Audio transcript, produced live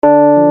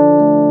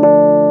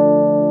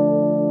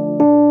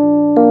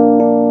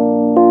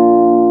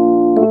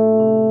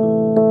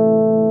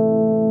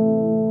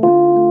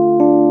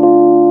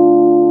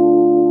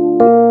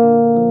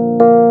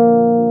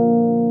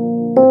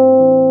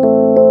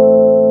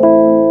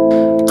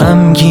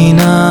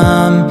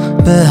غمگینم،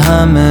 به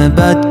همه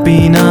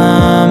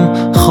بدبینم،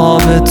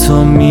 خواب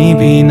تو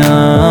میبینم.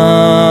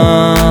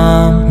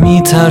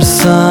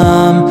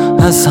 میترسم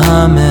از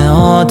همه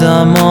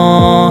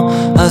آدما،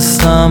 از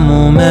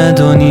تموم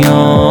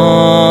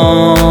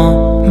دنیا.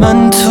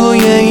 من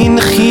توی این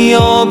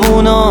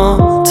خیابونا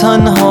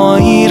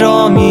تنهایی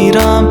را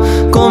میرم،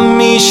 گم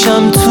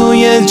میشم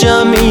توی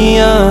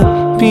جمعیت،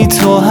 بی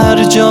تو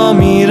هر جا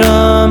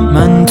میرم.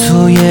 من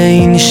توی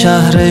این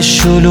شهر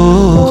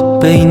شلوغ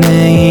بین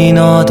این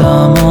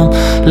آدمام،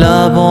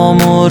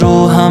 لبام و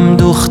روحم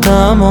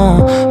دوختم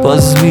و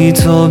باز بی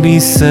تو بی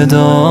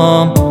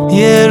صدام.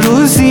 یه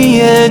روزی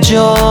یه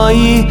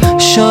جایی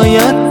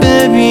شاید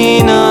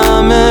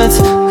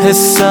ببینمت،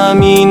 حسم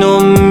اینو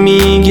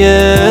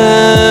میگه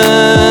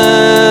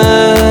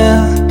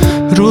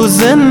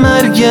روز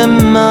مرگ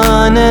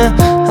منه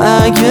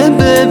اگه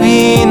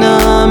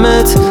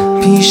ببینمت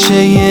پیش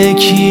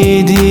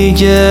یکی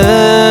دیگه.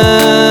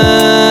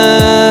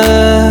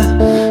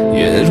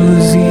 یه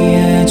روزی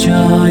یه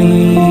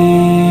جایی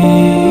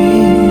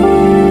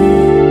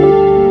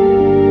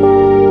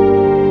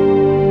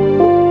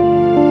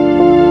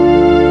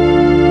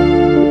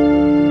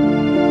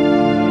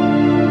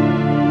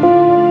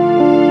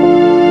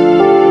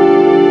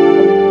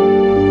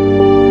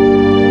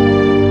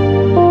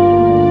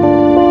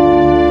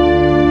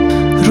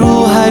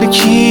رو هر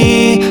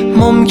کی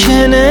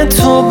ممکنه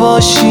تو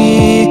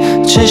باشی،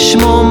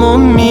 چشمامو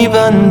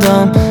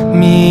میبندم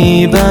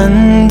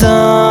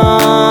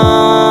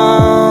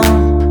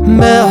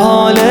به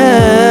حال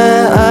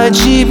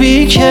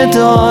عجیبی که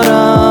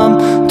دارم.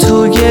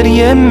 تو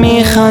گریه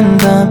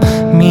میخندم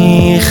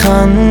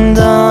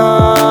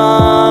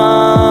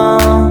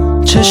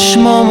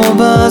چشمامو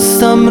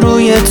بستم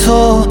روی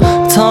تو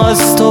تا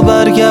از تو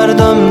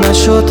برگردم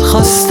نشد.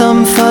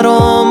 خواستم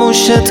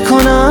فراموشت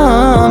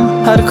کنم،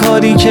 هر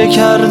کاری که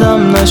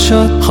کردم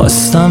نشد.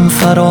 خواستم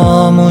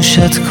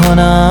فراموشت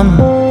کنم،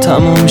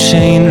 تموم شه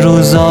این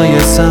روزای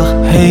سخت.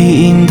 هی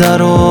این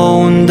در و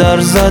اون در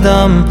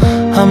زدم،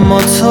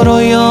 اما تو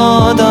رو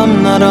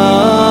یادم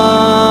نرفت.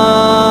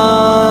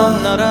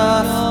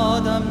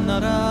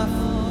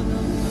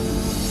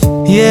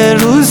 یه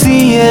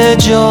روزی یه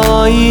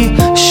جایی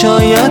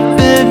شاید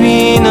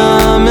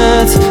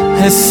ببینمت،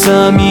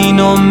 حسم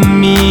اینو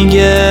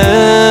میگه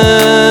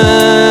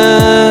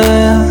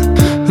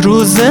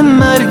روز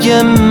مرگ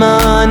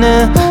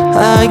منه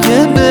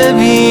اگه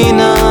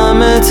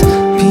ببینمت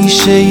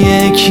پیش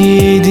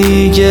یکی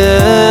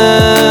دیگه.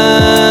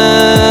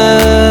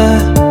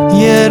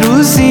 یه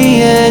روزی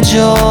یه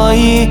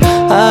جایی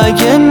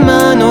اگه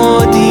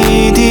منو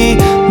دیدی،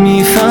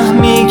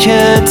 میفهمی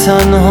که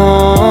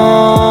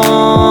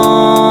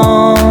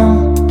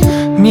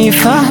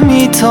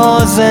میفهمی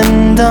تا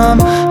زندم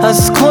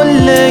از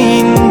کل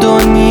این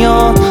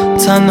دنیا،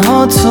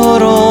 تنها تو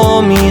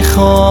رو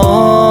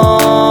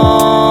میخوام.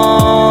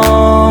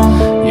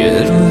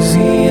 یه روزی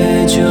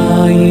یه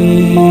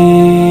جایی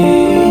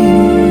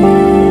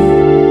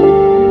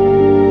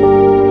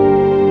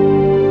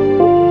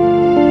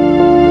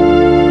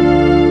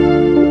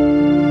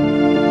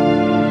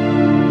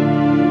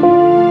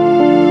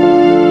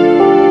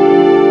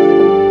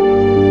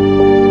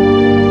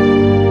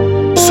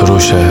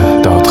سروش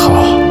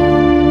دادخواه.